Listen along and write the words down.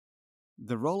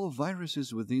The role of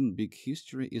viruses within big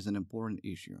history is an important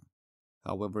issue.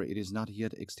 However, it is not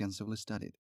yet extensively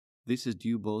studied. This is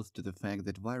due both to the fact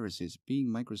that viruses,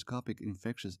 being microscopic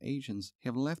infectious agents,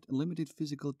 have left limited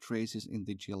physical traces in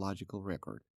the geological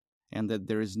record, and that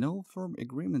there is no firm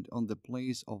agreement on the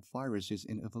place of viruses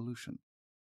in evolution.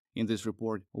 In this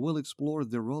report, we'll explore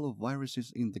the role of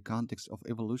viruses in the context of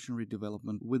evolutionary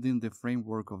development within the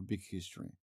framework of big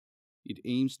history. It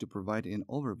aims to provide an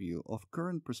overview of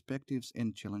current perspectives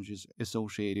and challenges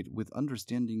associated with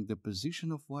understanding the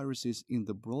position of viruses in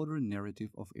the broader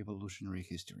narrative of evolutionary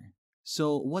history.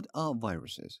 So, what are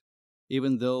viruses?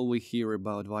 Even though we hear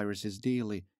about viruses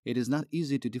daily, it is not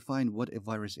easy to define what a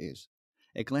virus is.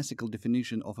 A classical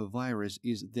definition of a virus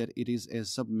is that it is a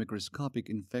submicroscopic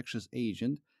infectious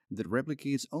agent that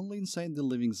replicates only inside the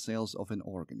living cells of an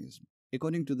organism.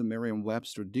 According to the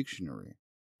Merriam-Webster dictionary,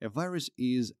 a virus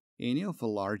is any of a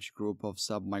large group of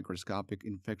submicroscopic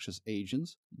infectious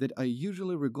agents that are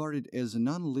usually regarded as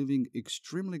non-living,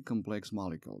 extremely complex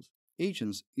molecules.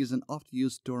 Agents is an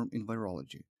oft-used term in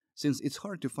virology, since it's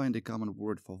hard to find a common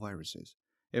word for viruses.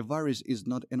 A virus is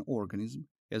not an organism,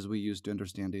 as we used to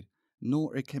understand it,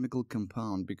 nor a chemical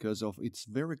compound because of its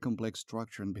very complex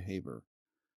structure and behavior.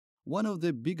 One of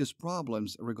the biggest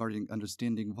problems regarding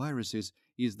understanding viruses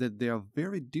is that they are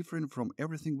very different from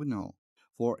everything we know.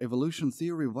 For evolution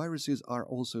theory, viruses are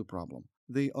also a problem.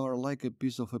 They are like a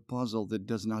piece of a puzzle that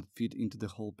does not fit into the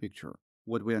whole picture.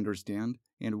 What we understand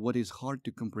and what is hard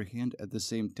to comprehend at the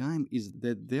same time is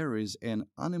that there is an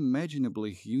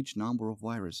unimaginably huge number of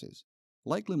viruses,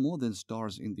 likely more than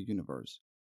stars in the universe.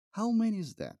 How many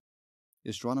is that?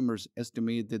 Astronomers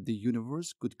estimate that the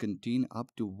universe could contain up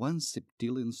to 1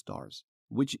 septillion stars,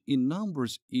 which in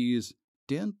numbers is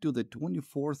 10 to the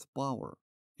 24th power.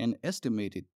 An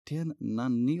estimated 10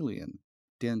 nonillion,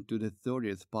 10 to the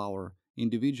 30th power,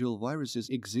 individual viruses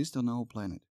exist on our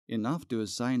planet, enough to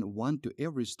assign one to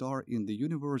every star in the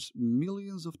universe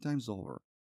millions of times over.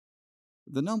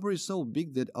 The number is so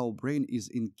big that our brain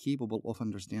is incapable of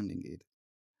understanding it.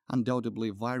 Undoubtedly,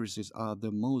 viruses are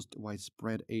the most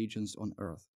widespread agents on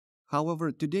Earth.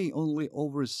 However, today only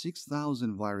over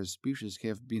 6,000 virus species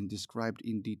have been described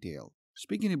in detail.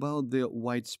 Speaking about the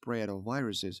widespread of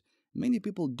viruses, many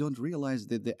people don't realize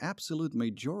that the absolute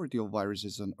majority of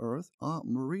viruses on Earth are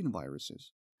marine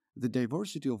viruses, the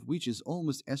diversity of which is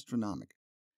almost astronomical.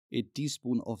 A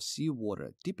teaspoon of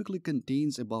seawater typically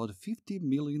contains about 50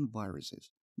 million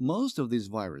viruses. Most of these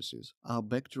viruses are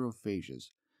bacteriophages,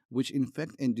 which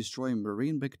infect and destroy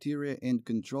marine bacteria and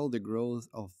control the growth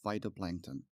of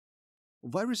phytoplankton.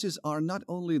 Viruses are not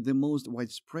only the most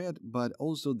widespread but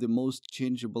also the most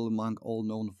changeable among all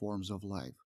known forms of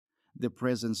life. The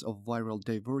presence of viral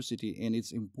diversity and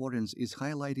its importance is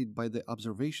highlighted by the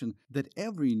observation that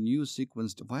every new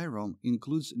sequenced virome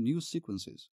includes new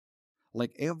sequences.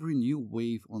 Like every new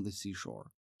wave on the seashore,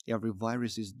 every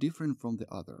virus is different from the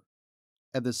other.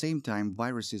 At the same time,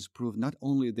 viruses prove not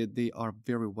only that they are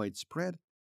very widespread,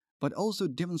 but also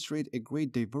demonstrate a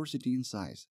great diversity in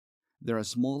size. There are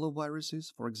smaller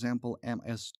viruses, for example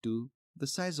MS2, the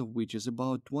size of which is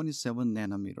about 27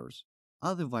 nanometers.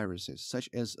 Other viruses, such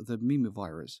as the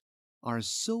mimivirus, are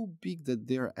so big that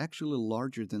they are actually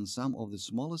larger than some of the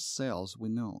smallest cells we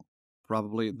know.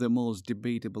 Probably the most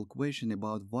debatable question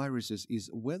about viruses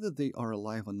is whether they are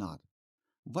alive or not.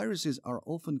 Viruses are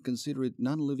often considered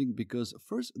non-living because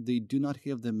first, they do not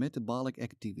have the metabolic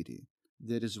activity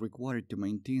that is required to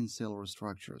maintain cellular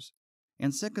structures,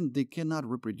 and second, they cannot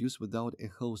reproduce without a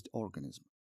host organism.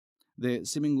 The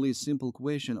seemingly simple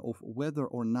question of whether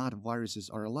or not viruses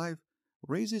are alive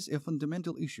raises a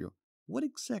fundamental issue. What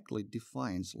exactly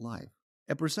defines life?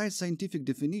 A precise scientific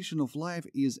definition of life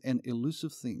is an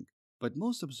elusive thing, but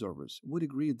most observers would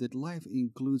agree that life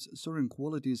includes certain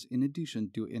qualities in addition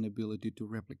to an ability to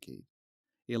replicate.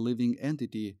 A living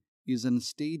entity is a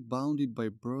state bounded by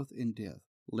birth and death.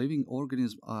 Living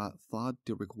organisms are thought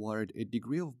to require a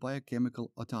degree of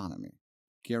biochemical autonomy,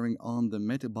 carrying on the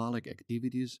metabolic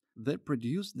activities that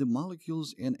produce the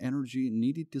molecules and energy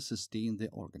needed to sustain the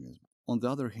organism. On the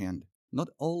other hand, not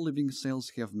all living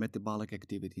cells have metabolic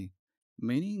activity.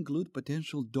 Many include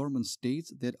potential dormant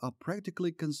states that are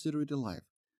practically considered alive,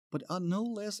 but are no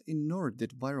less inert than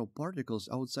viral particles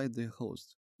outside their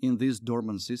hosts. In these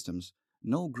dormant systems,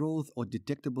 no growth or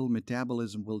detectable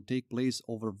metabolism will take place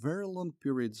over very long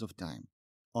periods of time.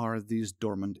 Are these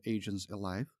dormant agents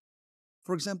alive?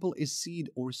 For example, a seed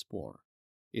or spore.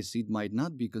 A seed might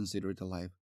not be considered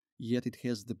alive, yet it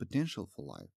has the potential for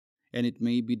life, and it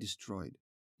may be destroyed.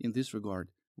 In this regard,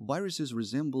 viruses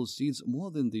resemble seeds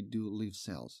more than they do live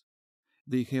cells.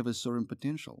 They have a certain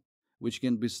potential, which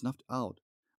can be snuffed out,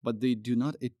 but they do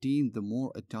not attain the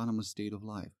more autonomous state of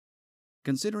life.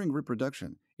 Considering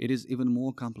reproduction, it is even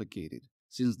more complicated,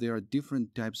 since there are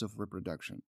different types of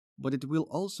reproduction. But it will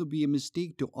also be a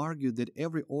mistake to argue that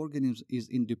every organism is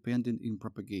independent in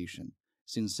propagation,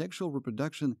 since sexual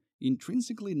reproduction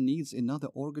intrinsically needs another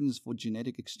organism for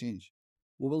genetic exchange.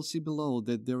 We will see below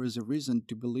that there is a reason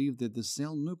to believe that the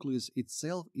cell nucleus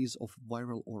itself is of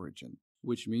viral origin,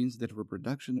 which means that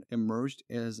reproduction emerged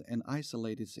as an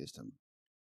isolated system.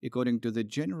 According to the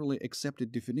generally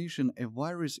accepted definition, a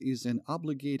virus is an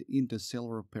obligate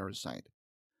intercellular parasite.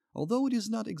 Although it is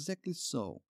not exactly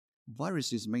so,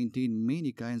 viruses maintain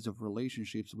many kinds of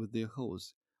relationships with their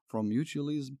hosts, from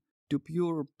mutualism to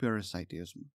pure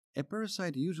parasitism. A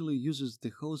parasite usually uses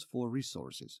the host for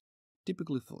resources,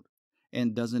 typically food,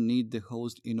 and doesn't need the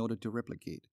host in order to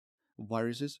replicate.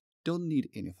 Viruses don't need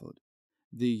any food.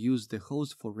 They use the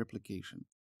host for replication.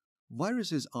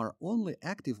 Viruses are only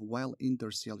active while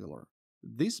intercellular.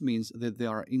 This means that they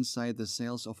are inside the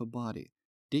cells of a body,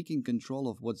 taking control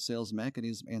of what cell's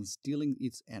mechanism and stealing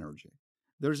its energy.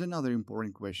 There's another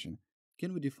important question.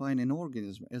 Can we define an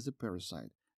organism as a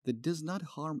parasite that does not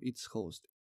harm its host?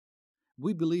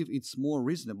 We believe it's more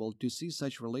reasonable to see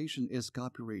such relation as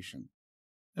cooperation.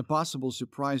 A possible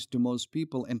surprise to most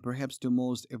people and perhaps to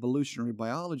most evolutionary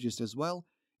biologists as well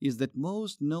is that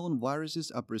most known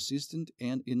viruses are persistent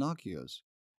and innocuous,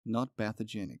 not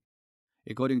pathogenic.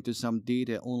 According to some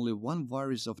data, only one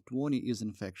virus of 20 is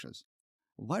infectious.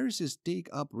 Viruses take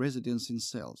up residence in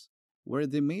cells, where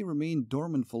they may remain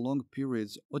dormant for long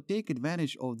periods or take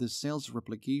advantage of the cell's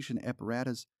replication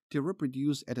apparatus to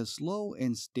reproduce at a slow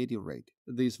and steady rate.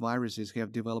 These viruses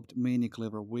have developed many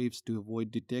clever ways to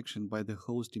avoid detection by the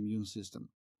host immune system.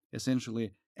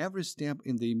 Essentially, every step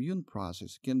in the immune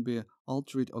process can be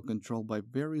altered or controlled by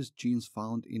various genes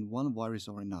found in one virus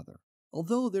or another.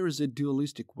 Although there is a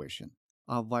dualistic question,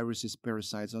 are viruses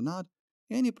parasites or not?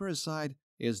 Any parasite,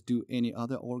 as do any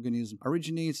other organism,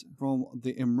 originates from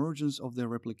the emergence of their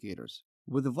replicators,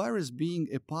 with the virus being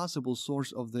a possible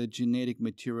source of the genetic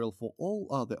material for all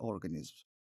other organisms.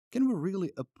 Can we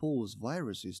really oppose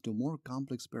viruses to more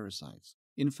complex parasites?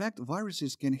 In fact,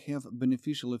 viruses can have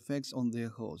beneficial effects on their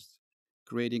hosts,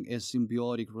 creating a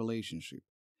symbiotic relationship.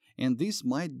 And this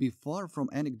might be far from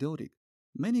anecdotic.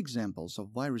 Many examples of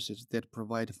viruses that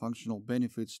provide functional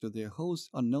benefits to their hosts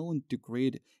are known to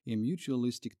create a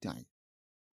mutualistic tie.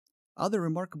 Other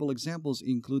remarkable examples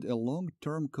include a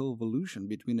long-term coevolution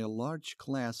between a large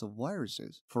class of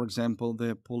viruses, for example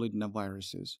the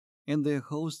polydnaviruses, and their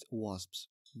host wasps.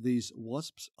 These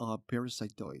wasps are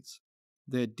parasitoids.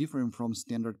 They are different from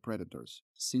standard predators,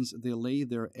 since they lay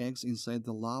their eggs inside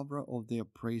the larvae of their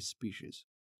prey species,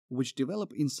 which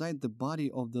develop inside the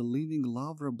body of the living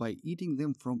larvae by eating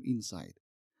them from inside.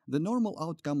 The normal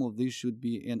outcome of this should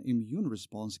be an immune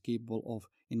response capable of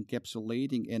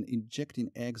encapsulating and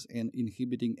injecting eggs and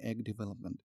inhibiting egg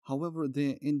development. However,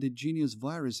 the endogenous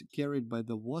virus carried by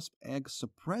the wasp egg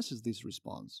suppresses this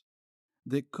response.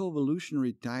 The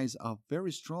coevolutionary ties are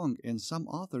very strong, and some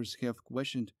authors have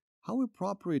questioned how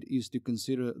appropriate it is to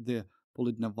consider the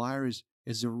polydnavirus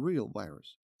as a real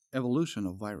virus. Evolution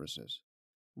of viruses.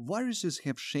 Viruses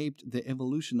have shaped the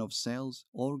evolution of cells,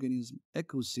 organisms,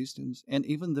 ecosystems, and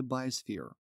even the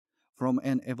biosphere. From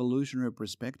an evolutionary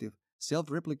perspective,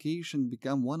 self-replication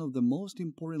became one of the most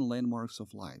important landmarks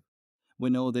of life. We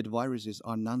know that viruses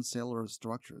are non-cellular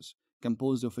structures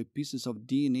composed of pieces of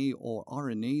DNA or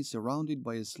RNA surrounded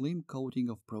by a slim coating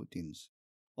of proteins.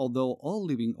 Although all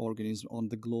living organisms on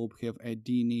the globe have a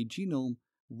DNA genome,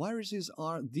 viruses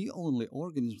are the only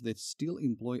organisms that still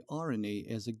employ RNA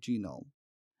as a genome.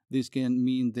 This can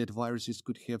mean that viruses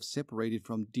could have separated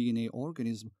from DNA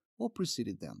organisms or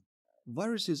preceded them.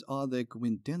 Viruses are the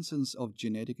quintessence of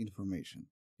genetic information.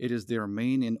 It is their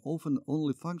main and often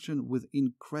only function with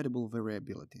incredible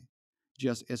variability.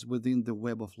 Just as within the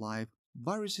web of life,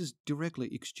 viruses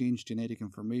directly exchange genetic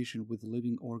information with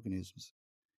living organisms.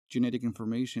 Genetic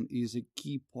information is a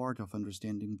key part of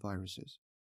understanding viruses.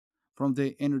 From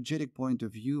the energetic point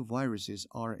of view, viruses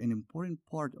are an important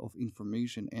part of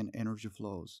information and energy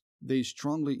flows. They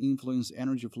strongly influence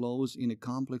energy flows in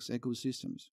complex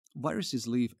ecosystems. Viruses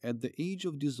live at the age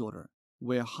of disorder,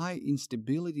 where high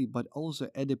instability but also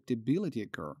adaptability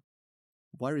occur.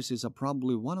 Viruses are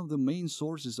probably one of the main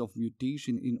sources of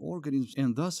mutation in organisms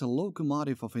and thus a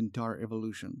locomotive of entire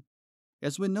evolution.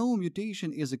 As we know,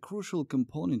 mutation is a crucial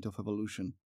component of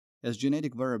evolution, as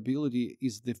genetic variability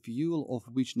is the fuel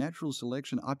of which natural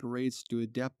selection operates to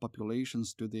adapt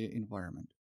populations to their environment.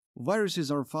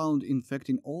 Viruses are found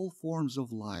infecting all forms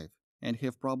of life and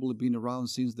have probably been around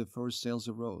since the first cells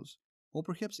arose, or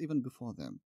perhaps even before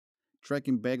them.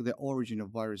 Tracking back the origin of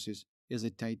viruses is a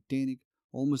titanic,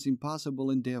 almost impossible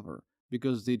endeavor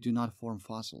because they do not form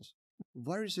fossils.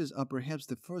 Viruses are perhaps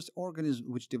the first organisms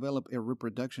which develop a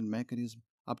reproduction mechanism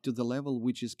up to the level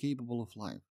which is capable of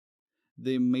life.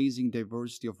 The amazing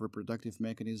diversity of reproductive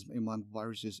mechanisms among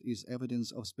viruses is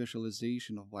evidence of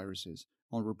specialization of viruses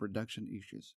on reproduction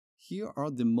issues. Here are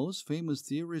the most famous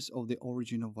theories of the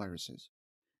origin of viruses.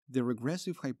 The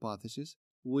regressive hypothesis,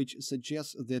 which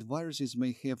suggests that viruses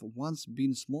may have once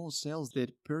been small cells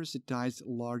that parasitized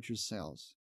larger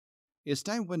cells. As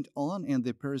time went on and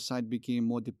the parasite became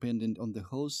more dependent on the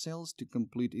host cells to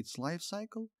complete its life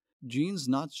cycle, genes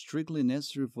not strictly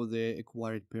necessary for the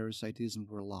acquired parasitism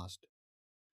were lost.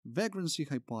 Vagrancy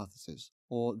hypothesis,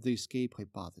 or the escape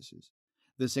hypothesis.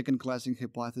 The second classing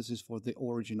hypothesis for the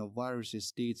origin of viruses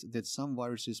states that some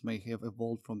viruses may have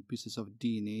evolved from pieces of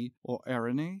DNA or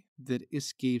RNA that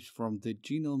escaped from the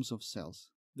genomes of cells.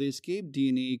 The escaped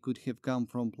DNA could have come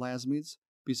from plasmids,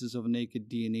 pieces of naked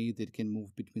DNA that can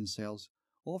move between cells,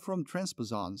 or from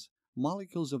transposons,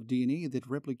 molecules of DNA that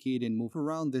replicate and move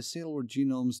around the cellular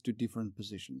genomes to different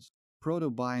positions.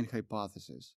 Protobiont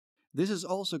hypothesis. This is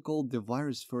also called the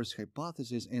virus first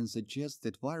hypothesis and suggests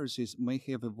that viruses may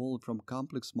have evolved from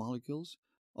complex molecules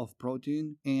of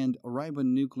protein and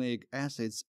ribonucleic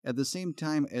acids at the same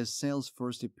time as cells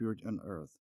first appeared on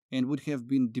Earth, and would have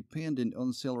been dependent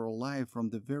on cellular life from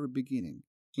the very beginning.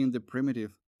 In the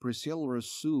primitive, precellular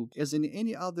soup, as in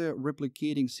any other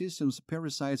replicating systems,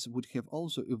 parasites would have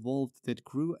also evolved that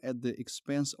grew at the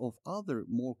expense of other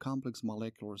more complex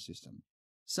molecular systems.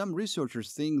 Some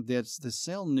researchers think that the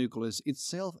cell nucleus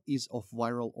itself is of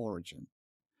viral origin.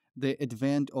 The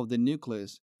advent of the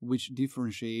nucleus, which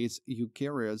differentiates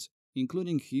eukaryotes,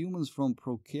 including humans, from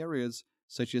prokaryotes,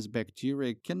 such as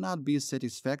bacteria, cannot be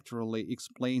satisfactorily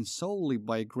explained solely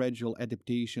by gradual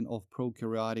adaptation of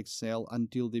prokaryotic cell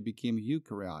until they became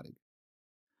eukaryotic.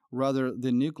 Rather,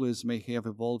 the nucleus may have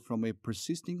evolved from a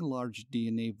persisting large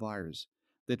DNA virus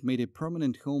that made a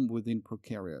permanent home within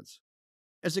prokaryotes.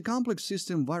 As a complex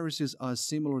system, viruses are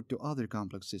similar to other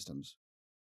complex systems.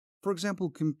 For example,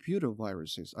 computer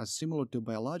viruses are similar to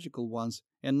biological ones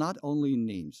and not only in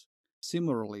names.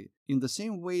 Similarly, in the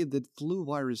same way that flu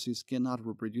viruses cannot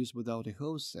reproduce without a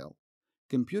host cell,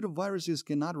 computer viruses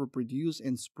cannot reproduce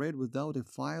and spread without a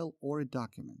file or a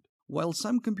document. While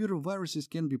some computer viruses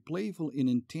can be playful in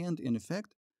intent and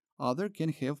effect, others can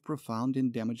have profound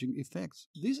and damaging effects.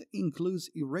 This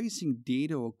includes erasing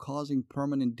data or causing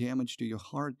permanent damage to your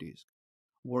hard disk.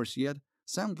 Worse yet,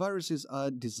 some viruses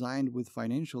are designed with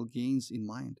financial gains in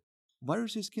mind.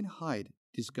 Viruses can hide,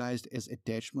 disguised as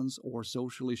attachments or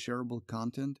socially shareable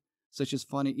content, such as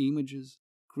funny images,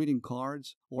 greeting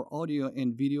cards, or audio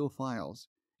and video files,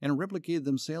 and replicate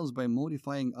themselves by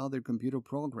modifying other computer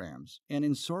programs and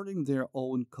inserting their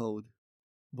own code.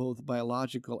 Both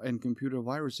biological and computer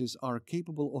viruses are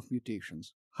capable of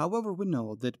mutations. However, we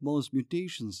know that most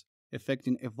mutations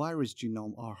affecting a virus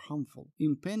genome are harmful,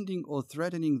 impeding or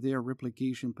threatening their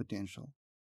replication potential.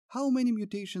 How many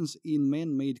mutations in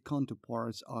man-made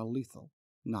counterparts are lethal?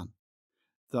 None.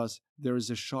 Thus, there is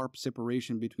a sharp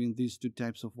separation between these two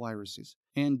types of viruses,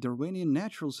 and Darwinian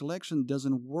natural selection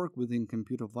doesn't work within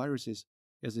computer viruses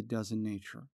as it does in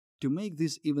nature. To make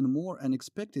this even more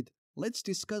unexpected, let's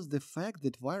discuss the fact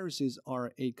that viruses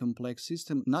are a complex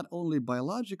system, not only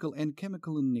biological and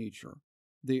chemical in nature.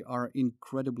 They are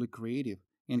incredibly creative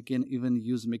and can even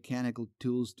use mechanical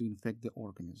tools to infect the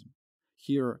organism.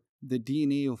 Here, the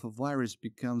DNA of a virus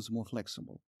becomes more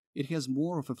flexible. It has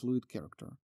more of a fluid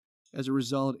character. As a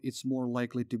result, it's more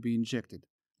likely to be injected,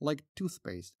 like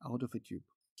toothpaste out of a tube.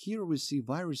 Here we see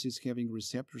viruses having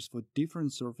receptors for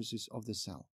different surfaces of the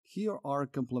cell. Here are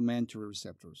complementary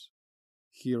receptors.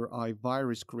 Here, a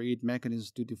virus create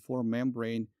mechanisms to deform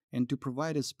membrane and to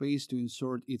provide a space to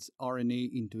insert its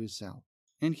RNA into a cell.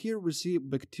 And here we see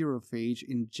bacteriophage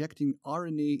injecting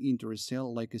RNA into a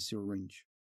cell like a syringe.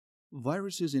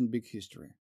 Viruses in big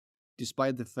history.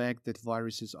 Despite the fact that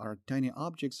viruses are tiny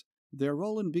objects, their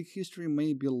role in big history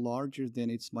may be larger than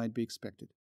it might be expected.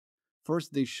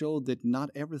 First, they show that not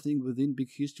everything within big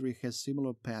history has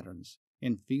similar patterns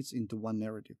and fits into one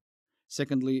narrative.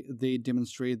 Secondly, they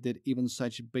demonstrate that even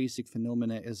such basic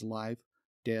phenomena as life,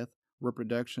 death,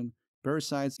 reproduction,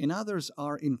 parasites, and others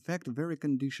are in fact very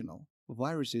conditional.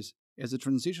 Viruses, as a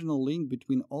transitional link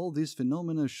between all these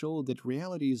phenomena, show that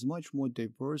reality is much more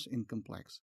diverse and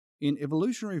complex. In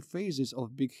evolutionary phases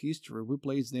of big history, we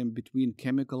place them between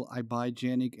chemical,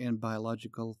 abiogenetic, and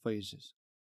biological phases.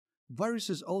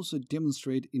 Viruses also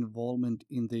demonstrate involvement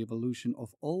in the evolution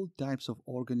of all types of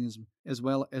organisms, as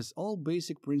well as all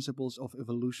basic principles of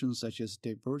evolution such as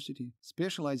diversity,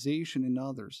 specialization, and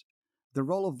others. The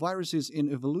role of viruses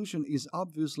in evolution is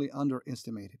obviously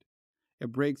underestimated. A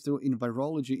breakthrough in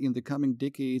virology in the coming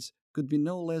decades could be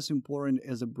no less important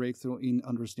as a breakthrough in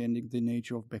understanding the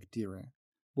nature of bacteria,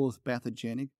 both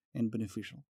pathogenic and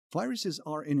beneficial. Viruses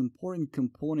are an important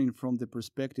component from the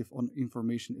perspective on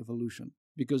information evolution,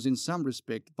 because in some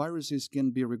respect, viruses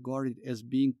can be regarded as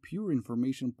being pure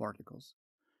information particles.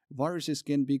 Viruses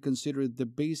can be considered the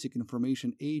basic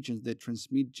information agents that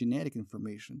transmit genetic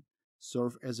information,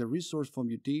 serve as a resource for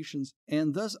mutations,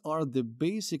 and thus are the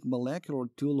basic molecular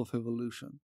tool of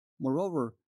evolution.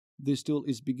 Moreover, this tool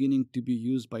is beginning to be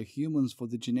used by humans for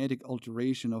the genetic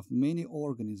alteration of many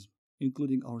organisms,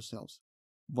 including ourselves.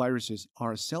 Viruses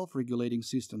are self regulating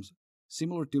systems,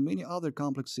 similar to many other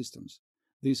complex systems.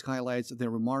 This highlights the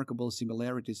remarkable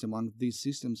similarities among these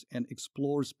systems and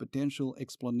explores potential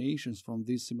explanations from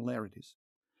these similarities.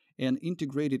 An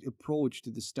integrated approach to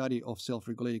the study of self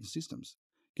regulating systems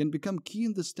can become key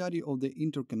in the study of the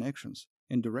interconnections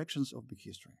and directions of big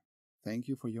history. Thank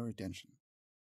you for your attention.